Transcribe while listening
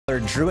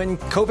Druin,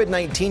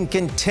 COVID-19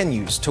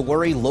 continues to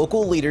worry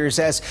local leaders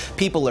as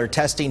people are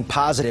testing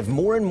positive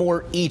more and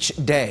more each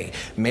day.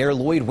 Mayor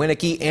Lloyd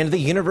Winnecke and the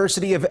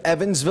University of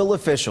Evansville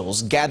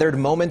officials gathered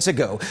moments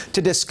ago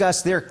to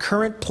discuss their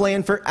current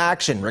plan for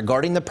action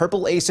regarding the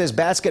Purple Aces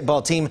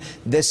basketball team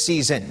this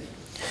season.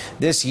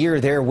 This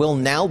year, there will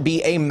now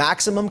be a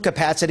maximum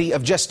capacity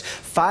of just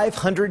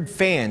 500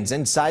 fans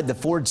inside the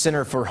Ford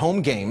Center for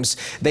home games.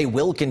 They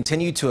will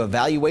continue to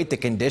evaluate the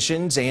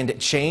conditions and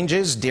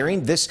changes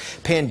during this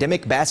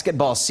pandemic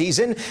basketball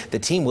season. The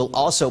team will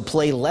also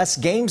play less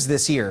games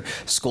this year.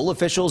 School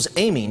officials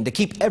aiming to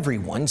keep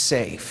everyone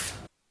safe.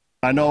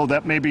 I know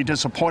that may be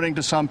disappointing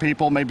to some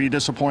people, may be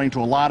disappointing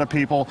to a lot of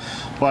people,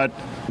 but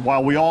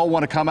while we all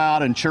want to come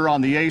out and cheer on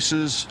the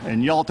Aces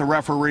and yell at the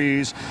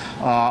referees,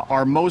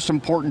 our most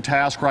important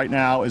task right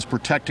now is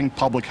protecting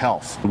public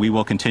health. We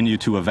will continue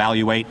to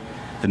evaluate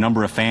the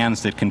number of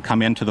fans that can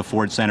come into the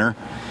Ford Center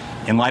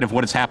in light of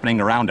what is happening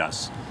around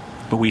us.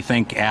 But we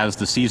think as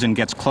the season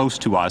gets close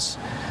to us,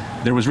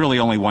 there was really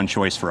only one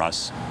choice for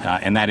us,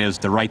 and that is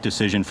the right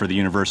decision for the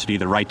university,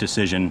 the right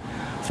decision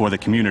for the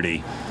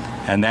community.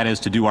 And that is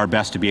to do our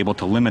best to be able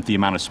to limit the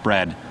amount of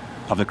spread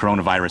of the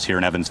coronavirus here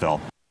in Evansville.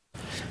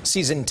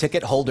 Season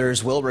ticket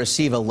holders will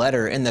receive a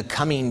letter in the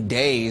coming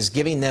days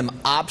giving them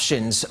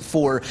options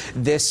for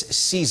this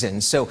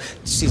season. So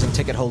season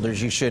ticket holders,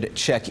 you should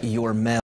check your mail.